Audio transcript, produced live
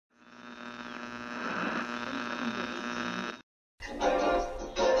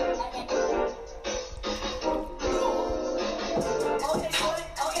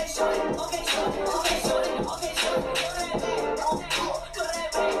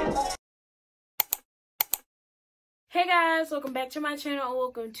Hey guys, welcome back to my channel and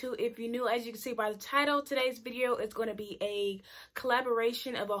welcome to, if you're new, as you can see by the title, today's video is going to be a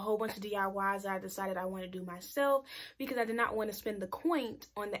collaboration of a whole bunch of DIYs that I decided I want to do myself because I did not want to spend the coin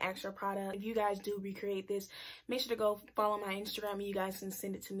on the extra product. If you guys do recreate this, make sure to go follow my Instagram and you guys can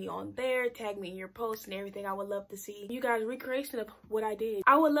send it to me on there, tag me in your posts and everything. I would love to see you guys' recreation of what I did.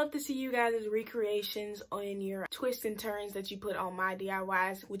 I would love to see you guys' recreations on your twists and turns that you put on my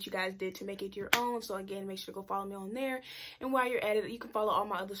DIYs, what you guys did to make it your own. So again, make sure to go follow me on there. And while you're at it, you can follow all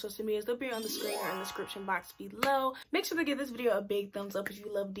my other social medias. They'll be on the screen or in the description box below. Make sure to give this video a big thumbs up if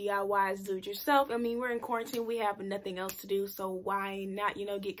you love DIYs, do it yourself. I mean, we're in quarantine, we have nothing else to do, so why not, you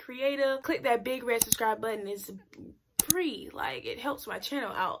know, get creative. Click that big red subscribe button. It's free, like it helps my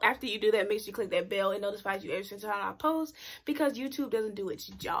channel out. After you do that, make sure you click that bell. It notifies you every single time I post because YouTube doesn't do its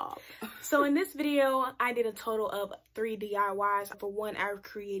job. So in this video, I did a total of 3 DIYs. For one, I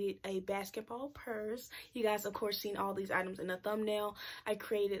created a basketball purse. You guys of course seen all these items in the thumbnail. I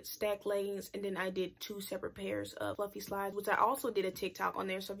created stack leggings, and then I did 2 separate pairs of fluffy slides, which I also did a TikTok on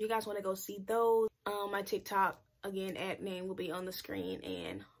there. So if you guys want to go see those, my TikTok, again, ad name will be on the screen,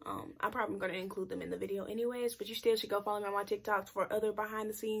 and I'm probably going to include them in the video anyways, but you still should go follow me on my TikToks for other behind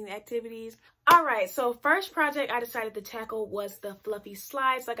the scenes activities. All right, so first project I decided to tackle was the fluffy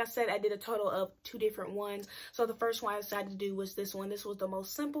slides. Like I said, I did a total of 2 different ones. So the first one I decided to do was this one. This was the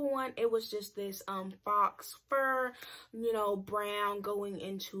most simple one. It was just this fox fur, you know, brown going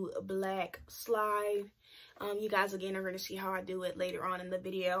into a black slide. You guys again are going to see how I do it later on in the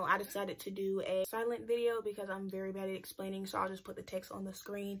video. I decided to do a silent video because I'm very bad at explaining, so I'll just put the text on the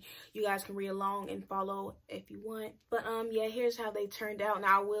screen. You guys can read along and follow if you want. But yeah, here's how they turned out.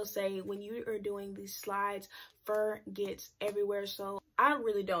 Now I will say, when you are doing these slides, fur gets everywhere, so I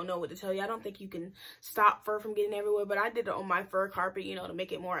really don't know what to tell you. I don't think you can stop fur from getting everywhere, but I did it on my fur carpet, you know, to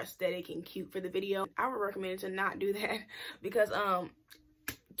make it more aesthetic and cute for the video. I would recommend to not do that because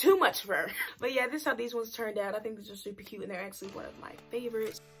too much fur. But yeah, this is how these ones turned out. I think these are super cute and they're actually one of my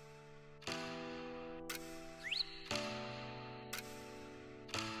favorites.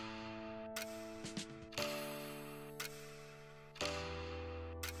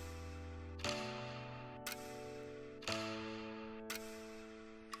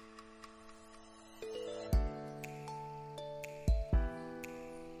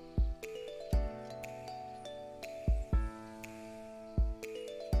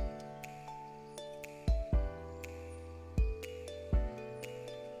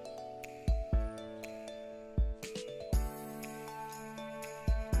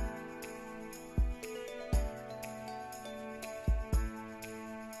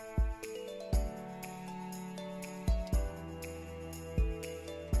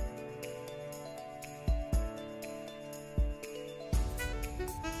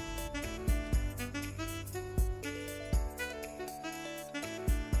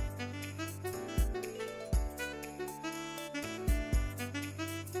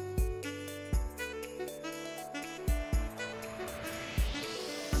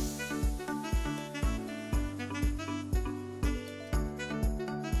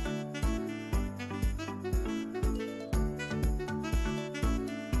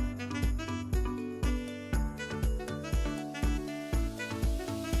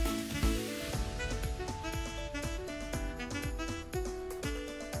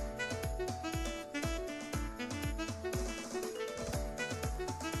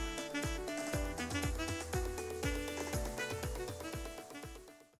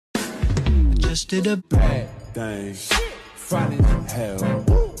 Just did a bad thing, fine as hell,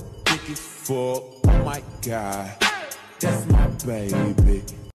 thick as fuck, oh my god, that's my baby.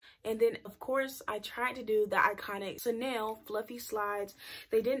 And then, of course, I tried to do the iconic Chanel fluffy slides.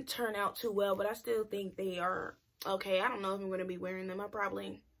 They didn't turn out too well, but I still think they are okay. I don't know if I'm going to be wearing them. I'm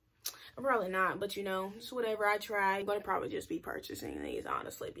probably not, but you know, it's whatever. I try. I'm going to probably just be purchasing these,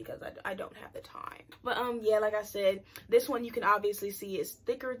 honestly, because I don't have the time. But yeah, like I said, this one you can obviously see is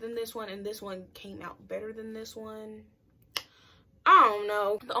thicker than this one, and this one came out better than this one. I don't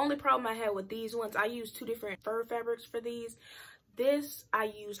know. The only problem I had with these ones, I used 2 different fur fabrics for these. This,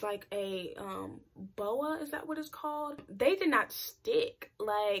 I used like a boa, is that what it's called? They did not stick.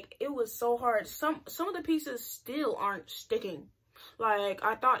 Like, it was so hard. Some of the pieces still aren't sticking. Like,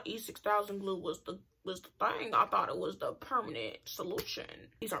 I thought E6000 glue was the thing. I thought it was the permanent solution.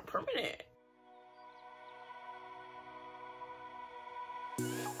 These aren't permanent.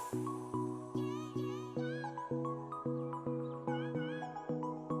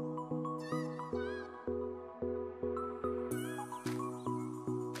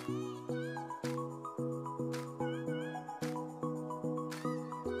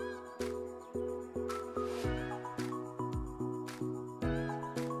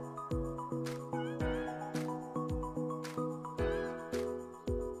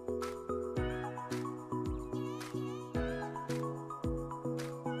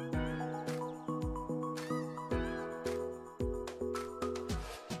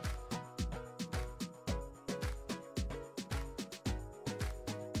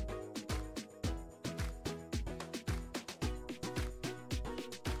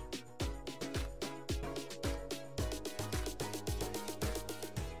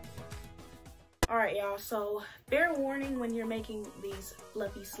 y'all. So fair warning when you're making these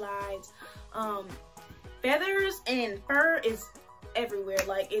fluffy slides. Feathers and fur is everywhere.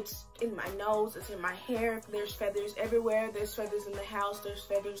 Like, it's in my nose, it's in my hair. There's feathers everywhere. There's feathers in the house, there's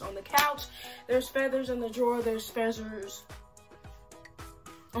feathers on the couch, there's feathers in the drawer, there's feathers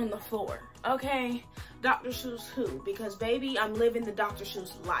on the floor. Okay, Dr. Seuss who? Because baby, I'm living the Dr.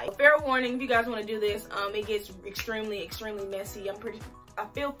 Seuss life. Fair warning, if you guys want to do this, it gets extremely messy. I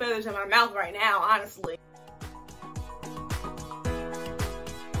feel feathers in my mouth right now, honestly.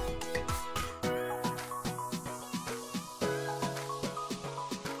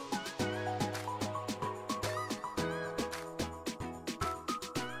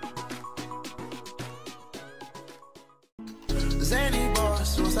 Zany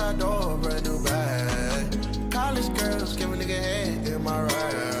boss, suicide door, brand new bag. College girls, give a nigga head in my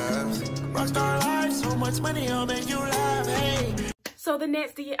raps. Rockstar life, so much money, I'll make you laugh, hey. So the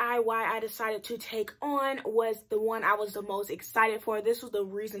next DIY I decided to take on was the one I was the most excited for. This was the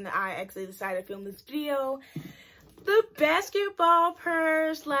reason that I actually decided to film this video. The basketball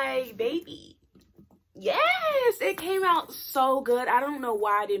purse, like, baby. Yes, it came out so good. I don't know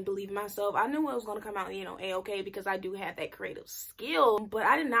why I didn't believe myself. I knew it was going to come out, you know, a-okay, because I do have that creative skill, but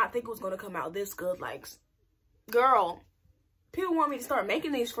I did not think it was going to come out this good. Like, girl, people want me to start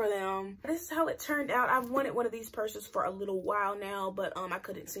making these for them. This is how it turned out. I've wanted one of these purses for a little while now, but I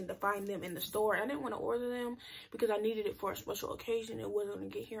couldn't seem to find them in the store. I didn't want to order them because I needed it for a special occasion. It wasn't going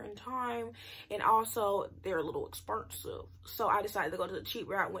to get here in time, and also they're a little expensive. So I decided to go to the cheap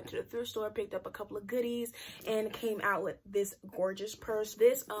route, went to the thrift store, picked up a couple of goodies, and came out with this gorgeous purse.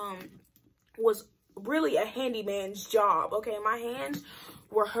 This was really a handyman's job. Okay, my hands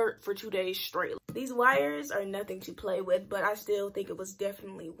were hurt for 2 days straight. These wires are nothing to play with, but I still think it was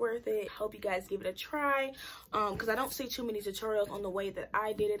definitely worth it. Hope you guys give it a try, because I don't see too many tutorials on the way that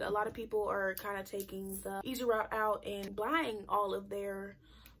I did it. A lot of people are kind of taking the easy route out and buying all of their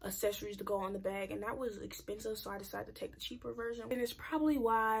accessories to go on the bag, and that was expensive, so I decided to take the cheaper version. And it's probably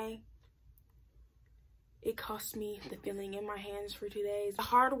why it cost me the feeling in my hands for 2 days. The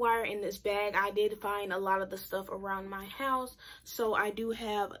hard wire in this bag, I did find a lot of the stuff around my house, so I do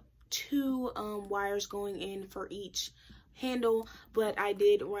have 2 wires going in for each handle, but I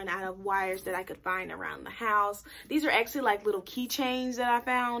did run out of wires that I could find around the house. These are actually like little keychains that I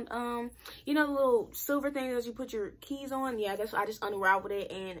found. You know, the little silver things that you put your keys on? Yeah, that's I just unraveled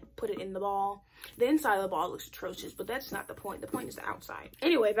it and put it in the ball. The inside of the ball looks atrocious, but that's not the point. The point is the outside.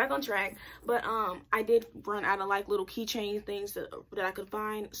 Anyway, back on track. But I did run out of like little keychain things that I could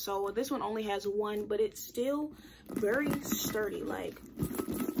find. So this one only has 1, but it's still very sturdy. Like,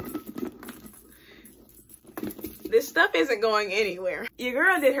 this stuff isn't going anywhere. Your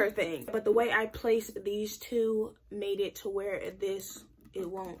girl did her thing. But the way I placed these 2 made it to where it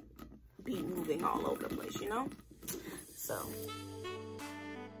won't be moving all over the place, you know? So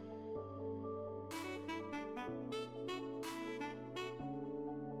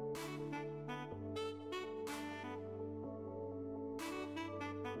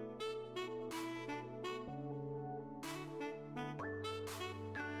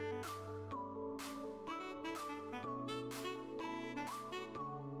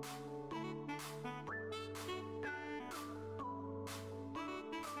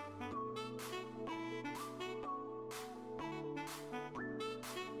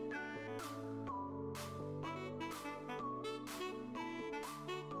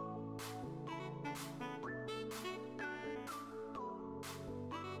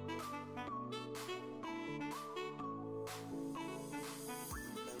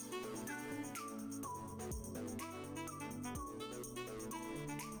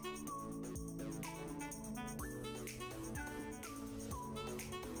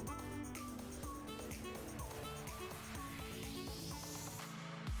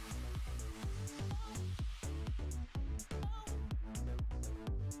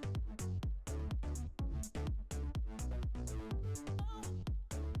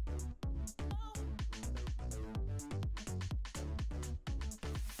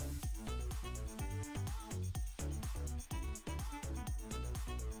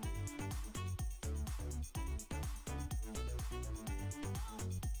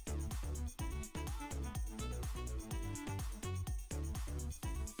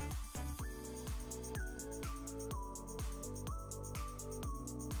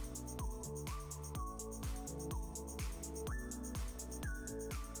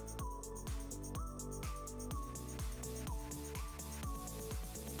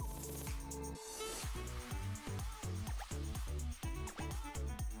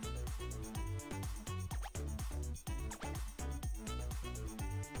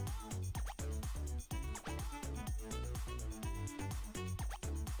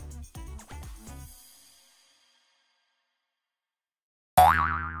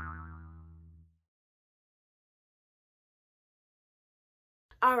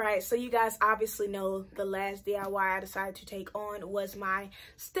Alright, so you guys obviously know the last DIY I decided to take on was my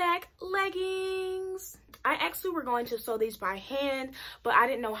stack leggings. I actually were going to sew these by hand, but I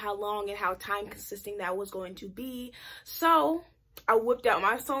didn't know how long and how time consisting that was going to be. So I whipped out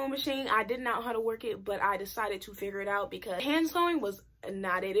my sewing machine. I didn't know how to work it, but I decided to figure it out because hand sewing was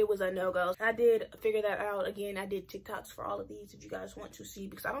not it. It was a no-go. I did figure that out. Again, I did TikToks for all of these if you guys want to see,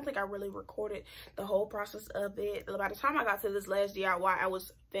 because I don't think I really recorded the whole process of it. By the time I got to this last DIY, I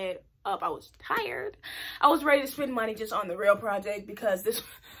was fed up. I was tired. I was ready to spend money just on the real project because this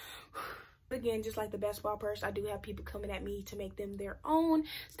again, just like the basketball purse, I do have people coming at me to make them their own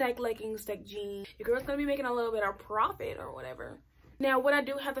stack leggings, stack jeans. Your girl's gonna be making a little bit of profit or whatever. Now, what I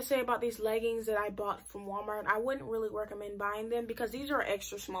do have to say about these leggings that I bought from Walmart, I wouldn't really recommend buying them because these are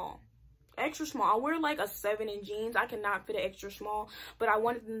extra small. Extra small. I wear like a 7 in jeans. I cannot fit an extra small, but I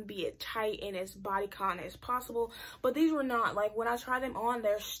wanted them to be as tight and as bodycon as possible. But these were not. Like, when I try them on,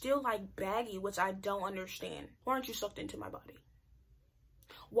 they're still like baggy, which I don't understand. Why aren't you sucked into my body?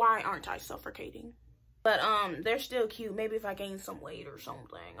 Why aren't I suffocating? But they're still cute. Maybe if I gain some weight or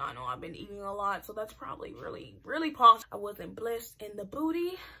something. I know I've been eating a lot, so that's probably really possible. I wasn't blessed in the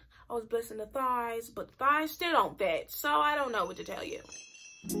booty. I was blessed in the thighs, but the thighs still don't fit, so I don't know what to tell you.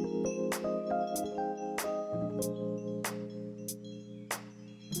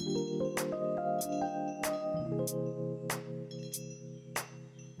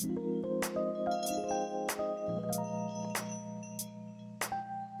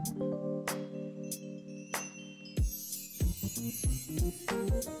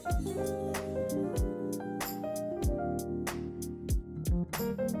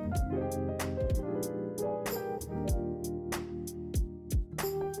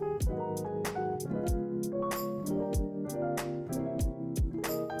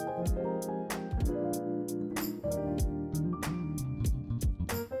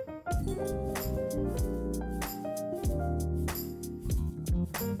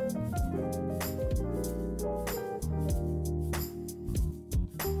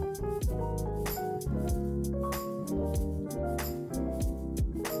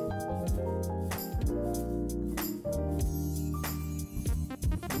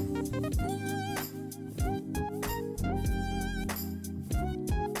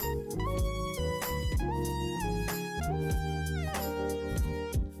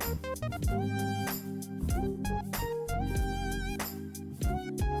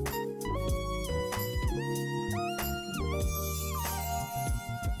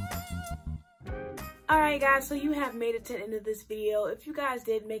 Alright guys, so you have made it to the end of this video. If you guys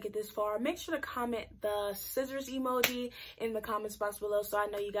did make it this far, make sure to comment the scissors emoji in the comments box below so I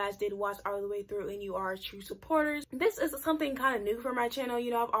know you guys did watch all the way through and you are true supporters. This is something kind of new for my channel.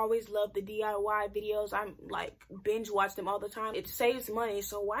 You know, I've always loved the DIY videos. I'm like binge watch them all the time. It saves money,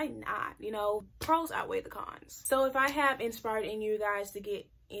 so why not? You know, pros outweigh the cons. So if I have inspired in you guys to get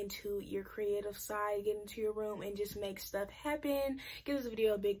into your creative side, get into your room and just make stuff happen, give this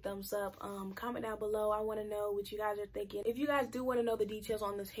video a big thumbs up. Comment down below. I want to know what you guys are thinking. If you guys do want to know the details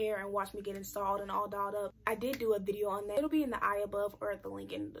on this hair and watch me get installed and all dolled up, I did do a video on that. It'll be in the eye above or at the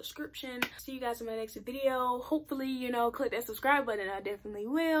link in the description. See you guys in my next video. Hopefully, you know, click that subscribe button. I definitely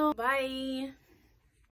will. Bye.